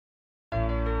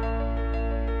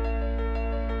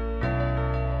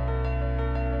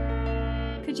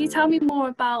Could you tell me more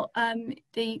about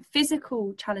the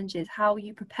physical challenges, how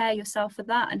you prepare yourself for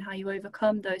that and how you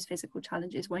overcome those physical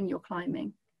challenges when you're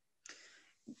climbing?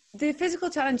 The physical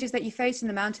challenges that you face in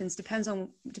the mountains depend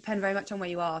very much on where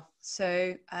you are.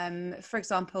 So, for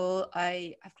example,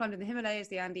 I have climbed in the Himalayas,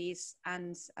 the Andes,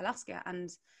 and Alaska.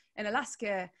 And in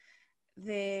Alaska,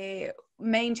 the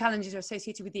main challenges are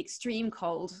associated with the extreme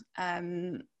cold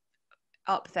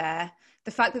up there.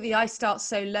 The fact that the ice starts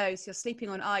so low, so you're sleeping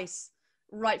on ice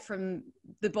right from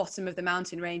the bottom of the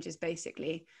mountain ranges,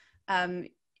 basically.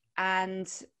 And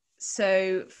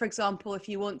so, for example, if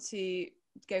you want to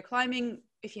go climbing,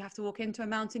 if you have to walk into a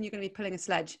mountain, you're going to be pulling a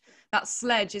sledge. That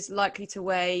sledge is likely to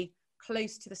weigh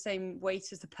close to the same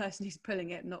weight as the person who's pulling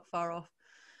it, not far off.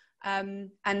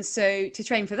 And so to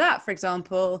train for that, for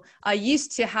example, I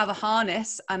used to have a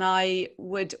harness, and I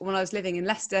would, when I was living in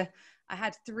Leicester, I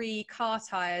had 3 car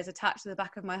tires attached to the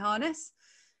back of my harness,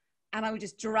 and I would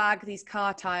just drag these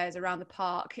car tires around the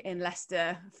park in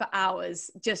Leicester for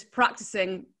hours, just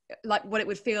practicing like what it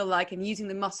would feel like and using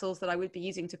the muscles that I would be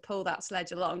using to pull that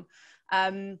sledge along.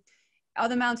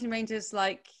 Other mountain ranges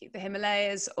like the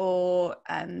Himalayas or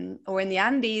in the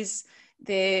Andes,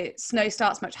 the snow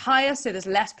starts much higher, so there's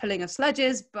less pulling of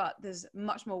sledges, but there's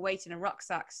much more weight in a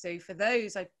rucksack. So for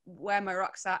those, I wear my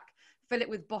rucksack, fill it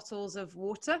with bottles of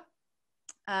water,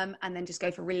 and then just go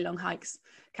for really long hikes,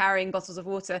 carrying bottles of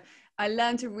water. I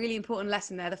learned a really important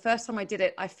lesson there. The first time I did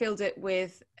it, I filled it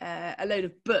with a load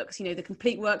of books, you know, the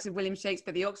complete works of William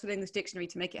Shakespeare, the Oxford English Dictionary,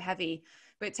 to make it heavy.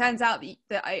 But it turns out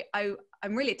that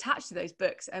I'm really attached to those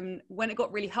books. And when it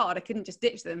got really hard, I couldn't just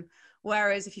ditch them.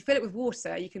 Whereas if you fill it with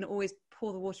water, you can always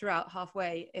pour the water out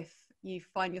halfway if you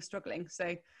find you're struggling.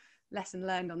 So lesson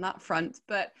learned on that front.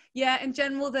 But yeah, in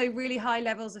general, though, really high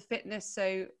levels of fitness.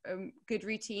 So good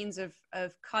routines of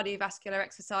cardiovascular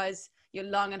exercise. Your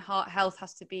lung and heart health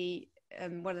has to be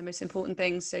one of the most important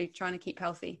things. So trying to keep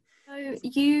healthy. So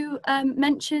you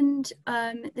mentioned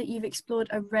that you've explored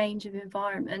a range of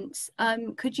environments.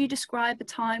 Could you describe a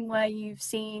time where you've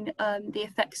seen the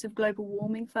effects of global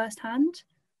warming firsthand?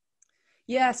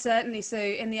 Yeah, certainly. So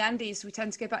in the Andes, we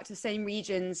tend to go back to the same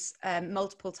regions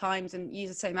multiple times and use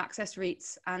the same access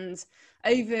routes. And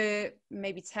over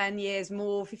maybe 10 years,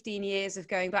 more 15 years of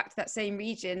going back to that same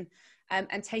region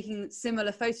and taking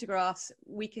similar photographs,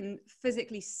 we can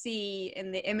physically see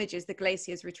in the images the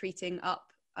glaciers retreating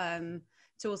up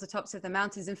towards the tops of the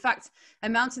mountains. In fact, a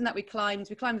mountain that we climbed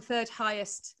the 3rd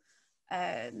highest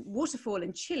waterfall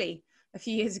in Chile a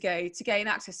few years ago to gain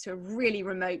access to a really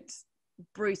remote,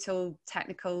 brutal,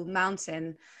 technical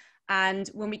mountain. And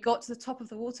when we got to the top of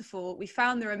the waterfall, we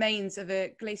found the remains of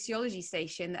a glaciology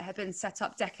station that had been set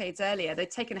up decades earlier.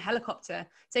 They'd taken a helicopter,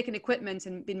 taken equipment,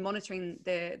 and been monitoring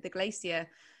the glacier.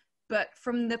 But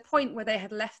from the point where they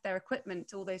had left their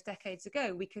equipment all those decades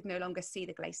ago, we could no longer see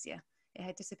the glacier. It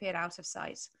had disappeared out of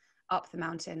sight up the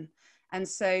mountain. And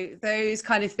so those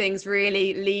kind of things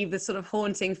really leave the sort of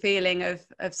haunting feeling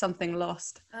of something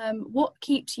lost. What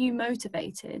keeps you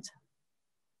motivated?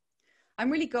 I'm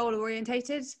really goal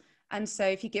orientated. And so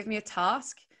if you give me a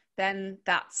task, then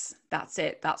that's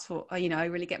it. That's what, you know, I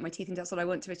really get my teeth into. That's what I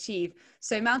want to achieve.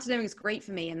 So mountaineering is great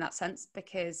for me in that sense,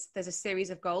 because there's a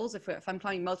series of goals. If I'm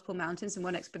climbing multiple mountains in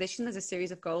one expedition, there's a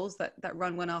series of goals that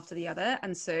run one after the other.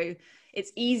 And so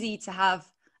it's easy to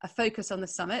have a focus on the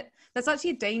summit. That's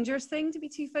actually a dangerous thing, to be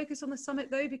too focused on the summit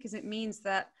though, because it means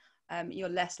that you're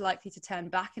less likely to turn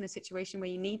back in a situation where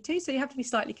you need to. So you have to be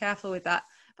slightly careful with that.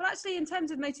 But actually, in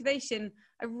terms of motivation,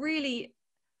 I really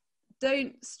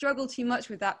don't struggle too much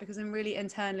with that because I'm really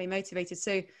internally motivated.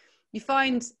 So you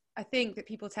find, I think, that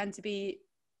people tend to be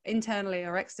internally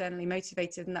or externally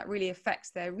motivated, and that really affects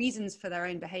their reasons for their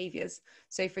own behaviors.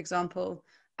 So for example,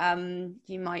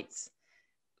 you might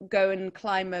go and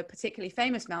climb a particularly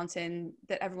famous mountain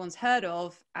that everyone's heard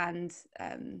of, and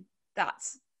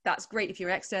that's great if you're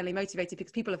externally motivated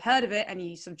because people have heard of it and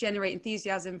you sort of generate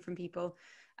enthusiasm from people.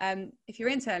 If you're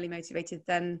internally motivated,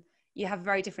 then you have a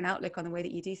very different outlook on the way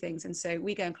that you do things. And so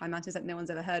we go and climb mountains that no one's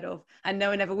ever heard of and no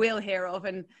one ever will hear of.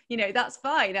 And, you know, that's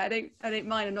fine. I don't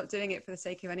mind. I'm not doing it for the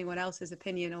sake of anyone else's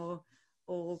opinion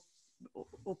or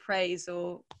praise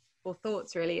or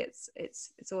thoughts, really.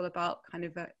 It's all about kind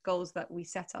of goals that we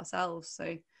set ourselves.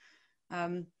 So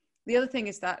the other thing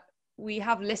is that we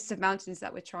have lists of mountains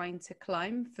that we're trying to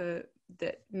climb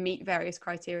that meet various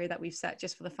criteria that we've set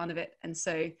just for the fun of it. And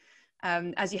so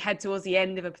as you head towards the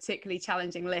end of a particularly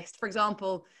challenging list, for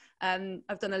example,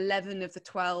 I've done 11 of the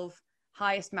 12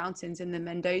 highest mountains in the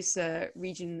Mendoza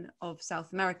region of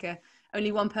South America.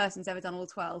 Only one person's ever done all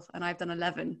 12, and I've done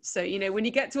 11. So, you know, when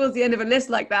you get towards the end of a list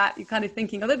like that, you're kind of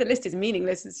thinking, although the list is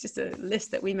meaningless, it's just a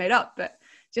list that we made up. But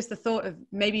just the thought of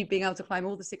maybe being able to climb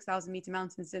all the 6,000 meter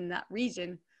mountains in that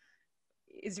region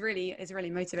is really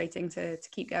motivating to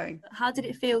keep going. How did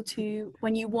it feel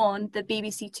when you won the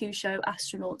BBC Two show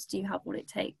Astronauts, Do You Have What It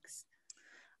Takes?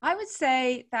 I would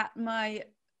say that my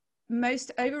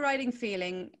most overriding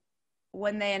feeling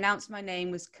when they announced my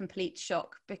name was complete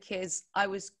shock, because I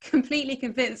was completely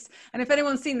convinced, and if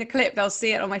anyone's seen the clip, they'll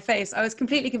see it on my face. I was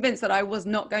completely convinced that I was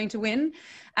not going to win.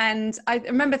 And I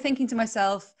remember thinking to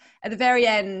myself at the very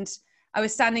end, I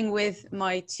was standing with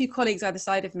my two colleagues either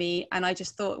side of me, and I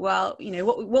just thought, well, you know,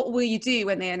 what will you do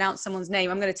when they announce someone's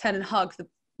name? I'm going to turn and hug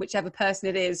whichever person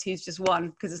it is who's just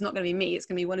won, because it's not going to be me, it's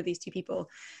going to be one of these two people.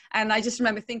 And I just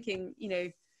remember thinking, you know,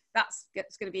 that's going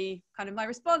to be kind of my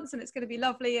response, and it's going to be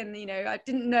lovely. And, you know, I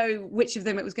didn't know which of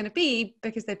them it was going to be,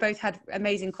 because they both had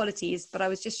amazing qualities, but I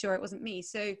was just sure it wasn't me.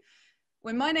 So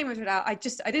when my name was read out, I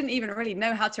didn't even really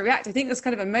know how to react. I think there's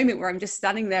kind of a moment where I'm just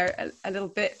standing there a little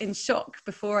bit in shock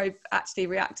before I actually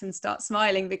react and start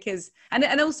smiling, because, and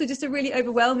also just a really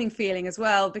overwhelming feeling as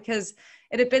well, because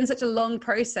it had been such a long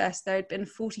process. There had been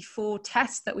 44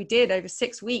 tests that we did over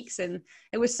 6 weeks, and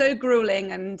it was so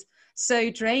grueling and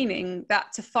so draining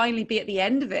that to finally be at the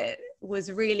end of it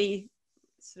was really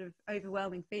sort of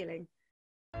overwhelming feeling.